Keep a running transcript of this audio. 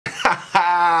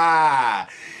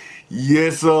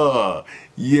Yes, sir.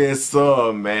 Yes,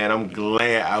 sir, man. I'm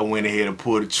glad I went ahead and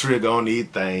pulled the trigger on these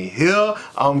things here.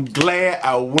 I'm glad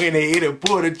I went ahead and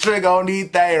pulled the trigger on these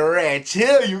things right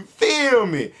here. You feel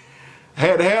me? I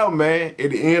had to have them, man.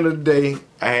 At the end of the day,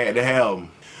 I had to have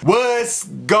them. What's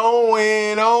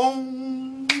going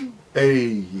on?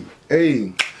 Hey,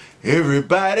 hey,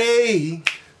 everybody.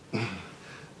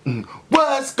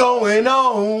 What's going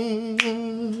on?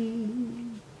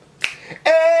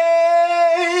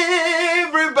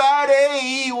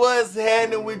 Everybody, what's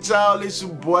happening with y'all? It's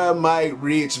your boy Mike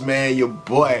Rich, man. Your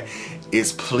boy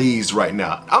is pleased right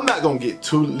now. I'm not gonna get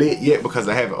too lit yet because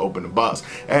I haven't opened the box.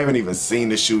 I haven't even seen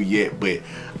the shoe yet, but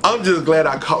I'm just glad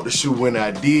I caught the shoe when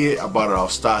I did. I bought it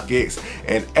off StockX,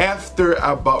 and after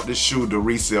I bought the shoe, the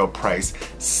resale price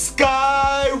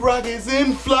skyrockets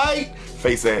in flight.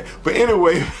 Face that. But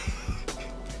anyway,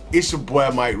 it's your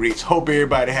boy Mike Rich. Hope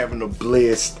everybody having a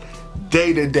blessed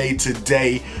day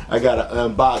today. I got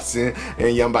an unboxing,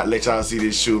 and yeah, I'm about to let y'all see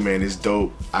this shoe, man. It's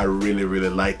dope. I really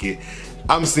like it.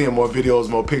 I'm seeing more videos,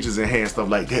 more pictures in hand, stuff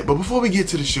like that. But before we get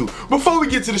to the shoe,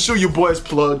 your boy is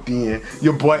plugged in.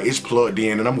 Your boy is plugged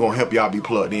in, and I'm gonna help y'all be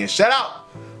plugged in. Shout out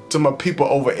to my people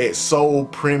over at Soul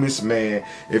Premise, man.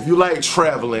 If you like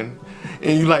traveling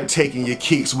and you like taking your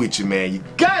kicks with you, man, you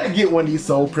gotta get one of these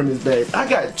Soul Premise bags. I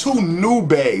got 2 new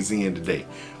bags in today.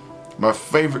 My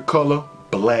favorite color,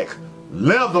 black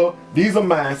leather. These are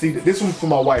mine. See, this one's for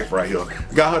my wife right here.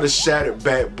 Got her the shattered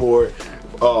backboard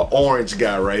orange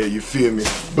guy right here, you feel me?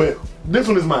 But this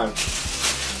one is mine.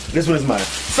 This one is mine.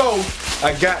 So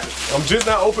I'm just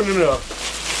now opening it up.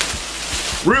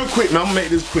 Real quick, man, I'm gonna make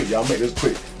this quick, y'all. Make this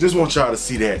quick. Just want y'all to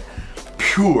see that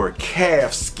pure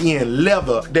calf skin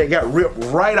leather that got ripped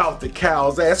right off the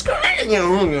cow's ass. Don't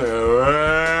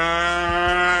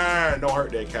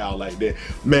hurt that cow like that.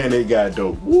 Man, they got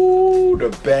dope. Woo, the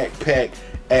backpack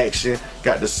action.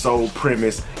 Got the Soul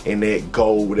Premise and that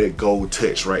gold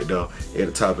touch right there at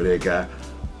the top of that guy.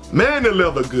 Man, the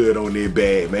leather good on that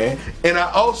bag, man. And I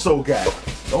also got,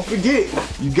 don't forget,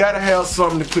 you gotta have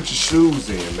something to put your shoes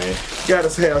in, man. You gotta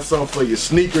have something for your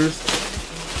sneakers.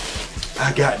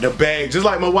 I got the bag, just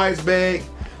like my wife's bag,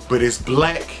 but it's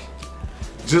black.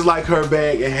 Just like her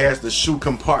bag, it has the shoe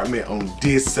compartment on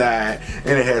this side,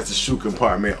 and it has the shoe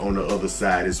compartment on the other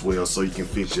side as well, so you can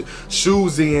fit your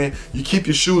shoes in. You keep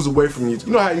your shoes away from you.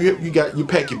 You know how you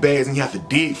pack your bags and you have to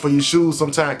dig for your shoes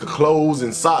sometimes, cause clothes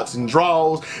and socks and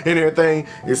drawers and everything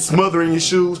is smothering your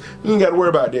shoes. You ain't got to worry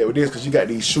about that with this, cause you got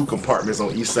these shoe compartments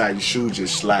on each side. Your shoes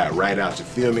just slide right out. You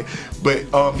feel me? But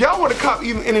if y'all want to cop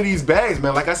even any of these bags,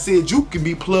 man, like I said, you can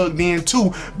be plugged in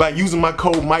too by using my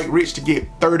code Mike Rich to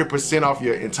get 30% off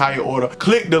your entire order.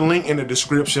 Click the link in the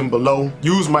description below.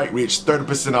 Use Mike Rich,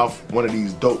 30% off one of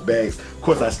these dope bags. Of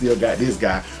course, I still got this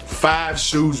guy. 5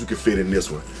 shoes you can fit in this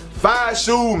one. 5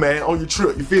 shoes, man, on your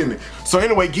trip, you feel me? So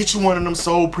anyway, get you one of them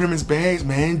Soul Premise bags,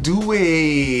 man. Do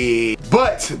it.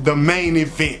 But the main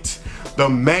event,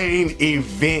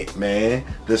 man,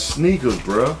 the sneakers,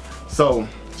 bruh. So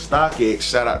StockX,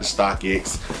 shout out to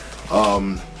StockX.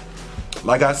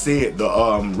 Like I said, the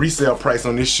resale price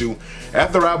on this shoe,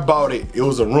 after I bought it, it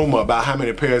was a rumor about how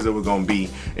many pairs it was gonna be,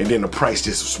 and then the price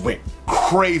just went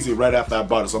crazy right after I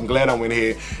bought it. So I'm glad I went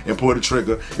ahead and pulled the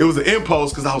trigger. It was an impulse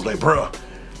because I was like, bruh,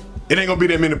 it ain't gonna be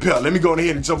that many pairs. Let me go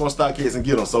ahead and jump on StockX and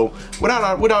get them. So without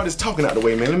all this talking out the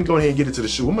way, man, let me go ahead and get into the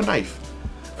shoe. Where's my knife?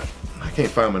 I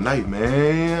can't find my knife,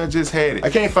 man. I just had it.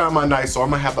 I can't find my knife, so I'm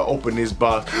gonna have to open this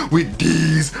box with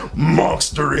these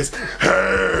monstrous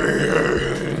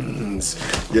hands.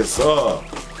 Yes, sir.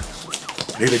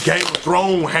 They the Game of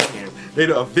Thrones hand. They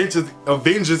the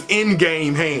Avengers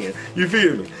Endgame hand. You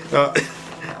feel me?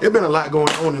 It's been a lot going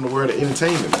on in the world of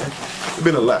entertainment, man. It's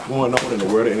been a lot going on in the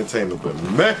world of entertainment, but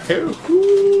man,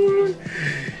 ooh,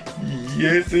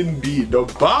 yes indeed. The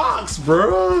box,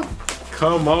 bro.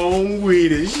 Come on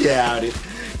with it, shout it.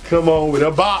 Come on with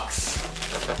a box.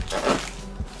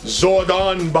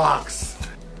 Jordan box.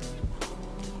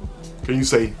 Can you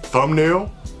say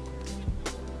thumbnail?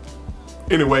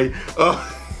 Anyway,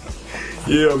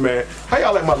 yeah, man. How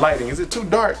y'all like my lighting? Is it too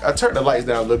dark? I turned the lights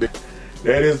down a little bit.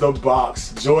 That is the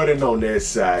box. Jordan on that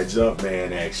side.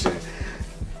 Jumpman action.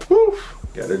 Woo.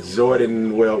 Got a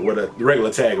Jordan, well, with a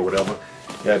regular tag or whatever.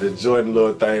 Got the Jordan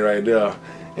little thing right there.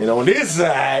 And on this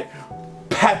side,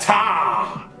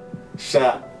 Pata.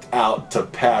 Shout out to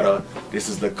Pata. This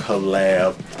is the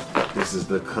collab. This is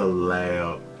the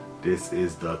collab. This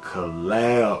is the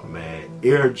collab, man.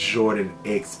 Air Jordan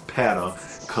X Pata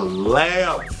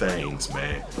collab things,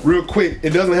 man. Real quick,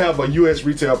 it doesn't have a US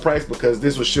retail price because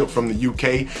this was shipped from the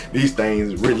UK. These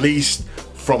things released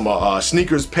from a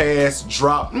sneakers pass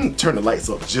drop. Turn the lights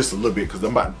up just a little bit because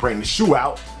I'm about to bring the shoe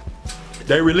out.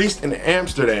 They released in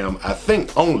Amsterdam, I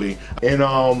think only,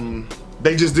 and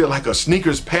they just did like a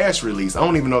sneakers pass release. I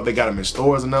don't even know if they got them in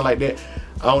stores or nothing like that.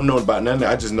 I don't know about none of that.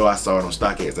 I just know I saw it on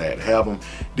StockX. I had to have them.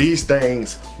 These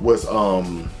things was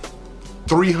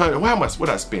 300. How much? What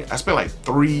I spent? I spent like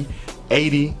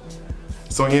 $380.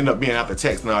 So it ended up being after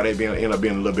tax now. They end up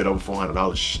being a little bit over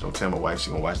 $400. Shh, don't tell my wife. She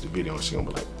gonna watch the video and she gonna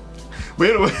be like. But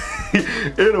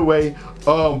anyway,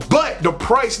 but the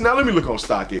price now. Let me look on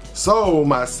StockX. So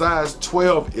my size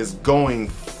 12 is going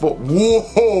for,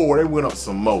 whoa, they went up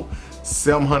some more.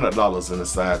 $700 in the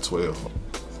size 12.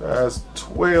 Size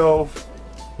 12,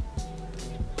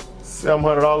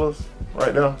 $700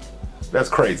 right now. That's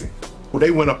crazy. Well,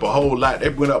 they went up a whole lot. They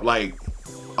went up like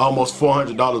almost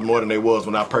 $400 more than they was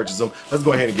when I purchased them. Let's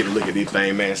go ahead and get a look at these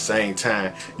things, man. Same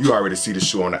time, you already see the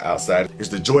shoe on the outside. It's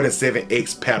the Jordan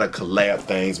 7X Pattern collab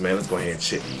things, man. Let's go ahead and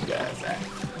check these guys out.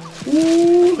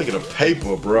 Ooh, look at the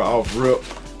paper, bro. Off rip.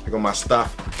 I got my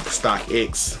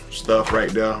StockX stuff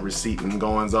right there. Receipt and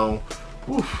goings on.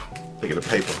 Oof, look at the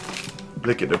paper.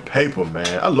 Look at the paper,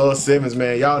 man. I love 7s,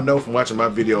 man. Y'all know from watching my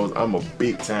videos, I'm a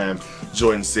big time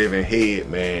Jordan 7 head,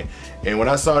 man. And when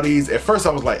I saw these, at first I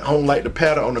was like, I don't like the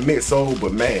pattern on the midsole,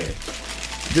 but man,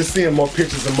 just seeing more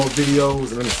pictures and more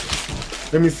videos, and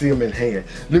let me see them in hand.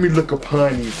 Let me look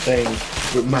upon these things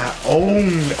with my own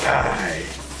eye.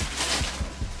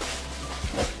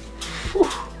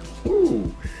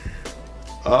 Whew.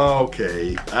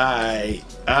 Okay,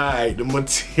 alright, the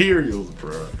materials,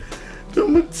 bro. The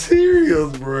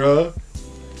materials, bro.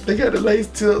 They got the lace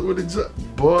tips with the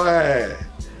boy.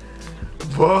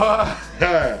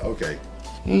 Okay.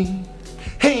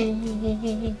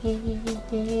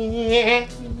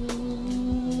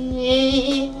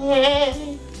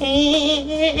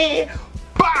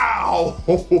 Bow!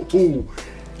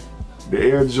 The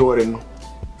Air Jordan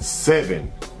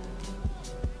 7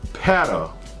 Pattern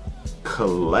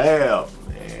collab,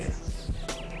 man.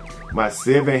 My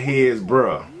 7 heads,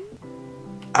 bruh.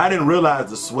 I didn't realize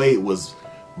the suede was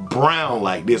brown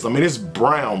like this. I mean, it's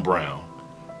brown.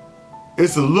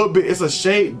 It's a little bit, it's a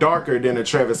shade darker than the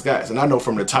Travis Scott's. And I know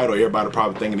from the title, everybody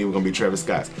probably thinking they were gonna be Travis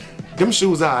Scott's. Them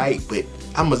shoes are alright, but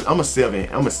I'm a 7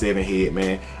 head,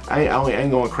 man. I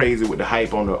ain't going crazy with the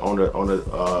hype on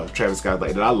the Travis Scott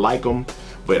like that. I like them,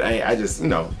 but I just, you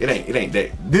know, it ain't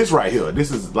that. This right here,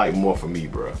 this is like more for me,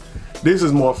 bro. This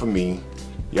is more for me.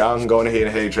 Y'all can go ahead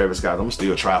and hate Travis Scott. I'm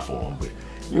still try for him, but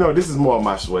you know, this is more of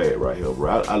my swag right here,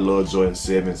 bro. I love Jordan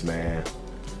 7s, man.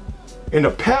 And the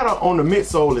pattern on the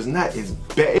midsole is not as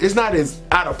bad. It's not as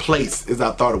out of place as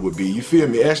I thought it would be. You feel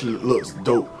me? It actually looks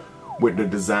dope with the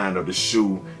design of the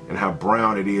shoe and how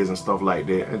brown it is and stuff like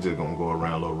that. I'm just gonna go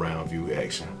around a little round view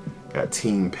action. Got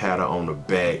team pattern on the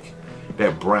back.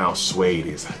 That brown suede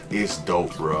is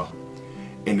dope, bro.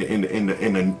 In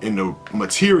the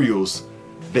materials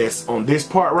that's on this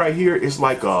part right here, it's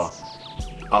like a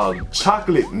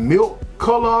chocolate milk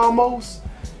color almost,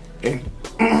 and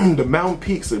the mountain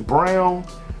peaks are brown.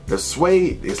 The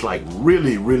suede is like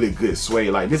really good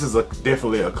suede. Like this is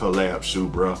definitely a collab shoe,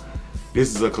 bro.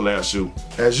 This is a collab shoe.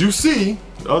 As you see,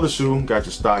 the other shoe got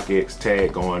your StockX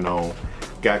tag going on.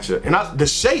 Got your, and the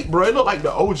shape, bro, it look like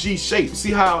the OG shape.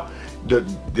 See how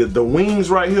the wings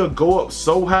right here go up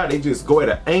so high, they just go at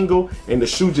an angle, and the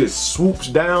shoe just swoops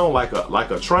down like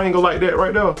a triangle like that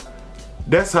right there.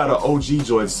 That's how the OG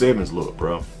Jordan 7s look,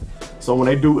 bro. So when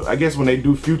they do, I guess when they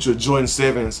do future Jordan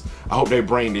 7s, I hope they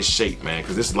bring this shape, man,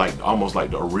 because this is like almost like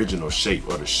the original shape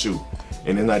of the shoe.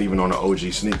 And it's not even on the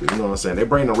OG sneaker, you know what I'm saying? They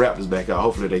bring the Raptors back out.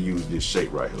 Hopefully they use this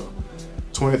shape right here.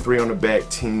 23 on the back,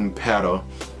 team pattern.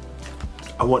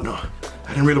 I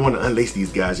didn't really want to unlace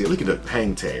these guys yet. Look at the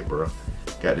hang tag, bro.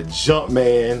 Got the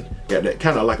Jumpman. Got that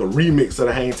kind of like a remix of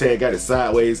the hang tag. Got it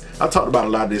sideways. I talked about a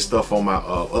lot of this stuff on my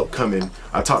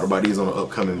I talked about these on the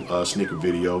upcoming sneaker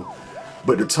video.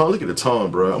 But the tongue, look at the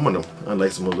tongue, bro. I'm gonna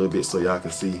unlace them a little bit so y'all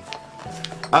can see.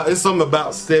 It's something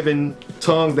about 7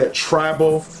 tongue, that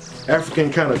tribal,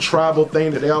 African kind of tribal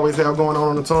thing that they always have going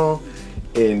on the tongue.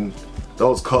 And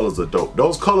those colors are dope.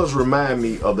 Those colors remind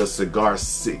me of the Cigar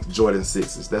 6 Jordan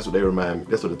 6s. That's what they remind me.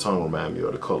 That's what the tongue remind me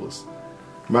of, the colors.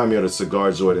 Remind me of the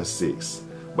Cigar Jordan 6.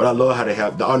 But I love how they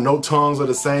have, no tongues are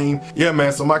the same. Yeah,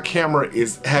 man, so my camera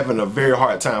is having a very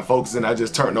hard time focusing. I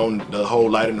just turned on the whole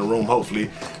light in the room. Hopefully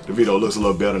the video looks a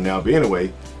little better now. But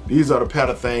anyway, these are the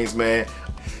pattern things, man.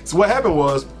 So what happened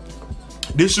was,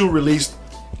 this shoe released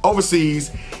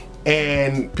overseas,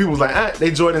 and people was like, they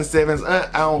Jordan 7s,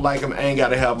 I don't like them, I ain't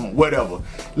gotta have them, whatever.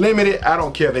 Limited, I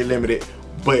don't care if they limited.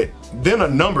 But then a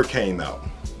number came out.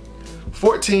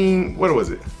 14, what was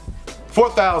it?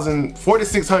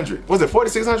 4,600. Was it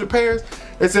 4,600 pairs?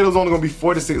 They said it was only gonna be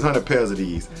 4,600 pairs of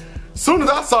these. Soon as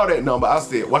I saw that number, I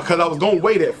said, well, cause I was gonna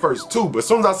wait at first too, but as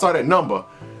soon as I saw that number,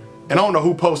 and I don't know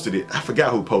who posted it, I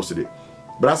forgot who posted it,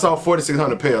 but I saw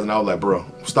 4,600 pairs and I was like, bro,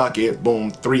 stock it,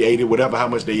 boom, 380, whatever, how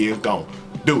much they is, gone,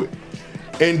 do it.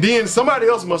 And then somebody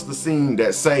else must have seen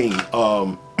that same,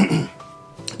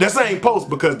 that same post,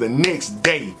 because the next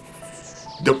day,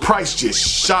 the price just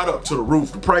shot up to the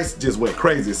roof. The price just went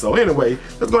crazy. So anyway,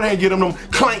 let's go ahead and get them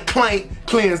clank,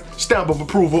 cleanse, stamp of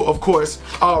approval. Of course,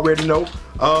 I already know.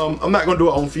 I'm not gonna do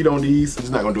it on feet on these. I'm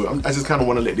just not gonna do it. I just kind of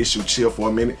want to let this shoe chill for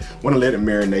a minute. Want to let it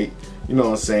marinate. You know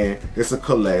what I'm saying? It's a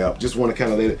collab. Just want to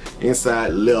kind of let it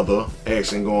inside leather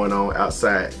action going on,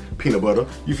 outside peanut butter.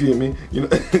 You feel me? You know,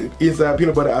 inside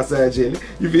peanut butter, outside jelly.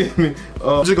 You feel me?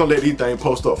 I'm just gonna let these things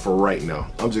post up for right now.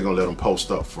 I'm just gonna let them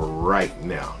post up for right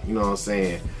now. You know what I'm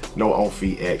saying? No on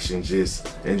feet action. Just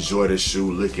enjoy the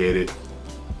shoe. Look at it.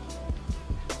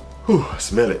 Whew,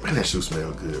 smell it. Man, that shoe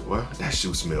smells good, boy. That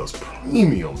shoe smells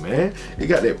premium, man. It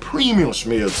got that premium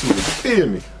smell to it, you feel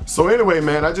me? So anyway,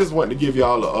 man, I just wanted to give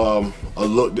y'all a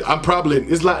look.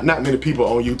 It's not many people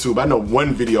on YouTube. I know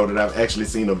one video that I've actually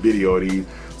seen a video of these.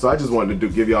 So I just wanted to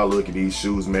give y'all a look at these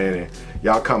shoes, man. And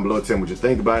y'all comment below, tell me what you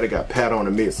think about it. Got pat on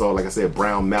the midsole, like I said,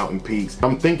 brown mountain peaks.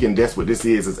 I'm thinking that's what this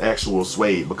is actual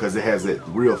suede, because it has that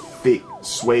real thick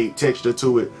suede texture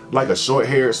to it, like a short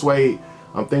haired suede.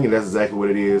 I'm thinking that's exactly what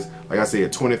it is. Like I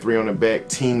said, 23 on the back,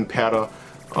 team pattern.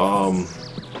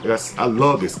 I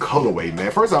love this colorway,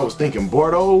 man. First I was thinking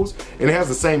Bordeaux, and it has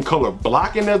the same color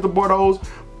blocking as the Bordeaux,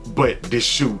 but this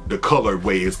shoe, the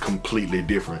colorway is completely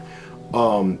different.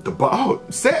 Aren't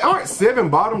 7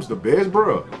 bottoms the best,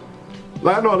 bro?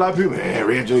 Like, I know a lot of people, man,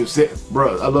 Red Dreams set,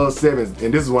 bro. I love 7s,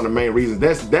 and this is one of the main reasons.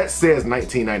 That says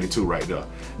 1992 right there.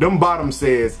 Them bottom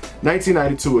says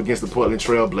 1992 against the Portland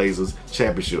Trail Blazers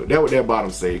championship. That's what that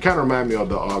bottom say. It kind of remind me of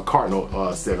the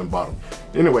Cardinal 7 bottom.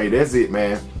 Anyway, that's it,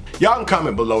 man. Y'all can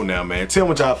comment below now, man. Tell me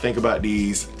what y'all think about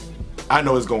these. I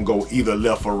know it's gonna go either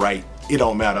left or right. It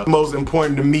don't matter. Most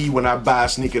important to me when I buy a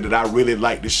sneaker that I really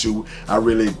like the shoe. I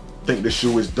really think the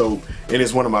shoe is dope, and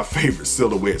it's one of my favorite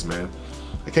silhouettes, man.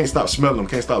 I can't stop smelling them,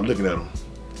 can't stop looking at them.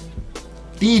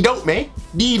 D-dope, man.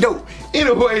 D-dope.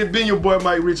 Anyway, it's been your boy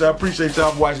Mike Rich. I appreciate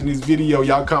y'all for watching this video.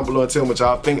 Y'all comment below and tell me what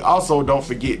y'all think. Also, don't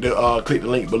forget to click the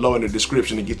link below in the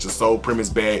description to get your Soul Premise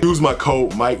bag. Use my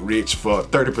code Mike Rich for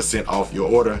 30% off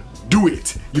your order. Do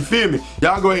it. You feel me?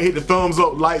 Y'all go ahead and hit the thumbs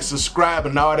up, like, subscribe,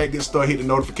 and all that good stuff. Hit the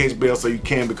notification bell so you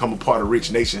can become a part of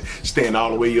Rich Nation. Stand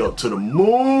all the way up to the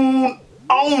moon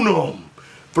on them.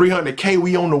 300K,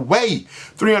 we on the way.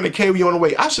 300K, we on the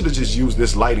way. I should have just used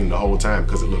this lighting the whole time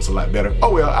because it looks a lot better.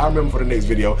 Oh well, I remember for the next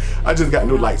video. I just got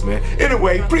new lights, man.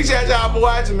 Anyway, appreciate y'all for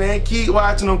watching, man. Keep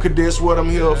watching them, cause that's what I'm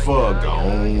here for.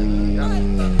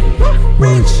 Gone.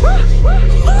 Rich.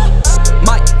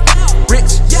 Mike,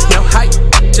 Rich, no hype,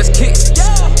 just kicks.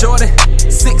 Jordan,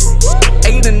 6,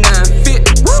 8 and 9 fit.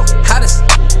 Hottest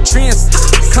trends,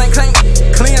 clank, clank,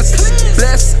 cleanse,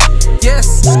 bless.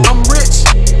 Yes, I'm rich.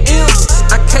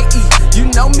 I-K-E, you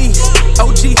know me.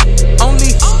 OG,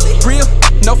 only, real,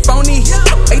 no phony.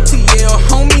 ATL,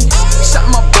 homie. Shot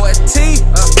my boy T.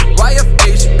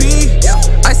 YFHB.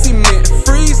 Icy mint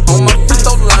freeze on my free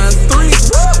throw line 3.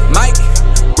 Mike,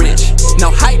 Rich, no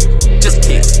hype, just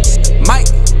kicks. Mike,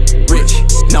 Rich,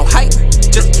 no hype,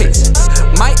 just kicks.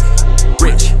 Mike,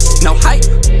 Rich, no hype,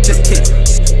 just kicks.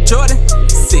 Jordan,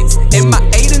 6 in my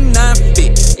 8 and 9 fit.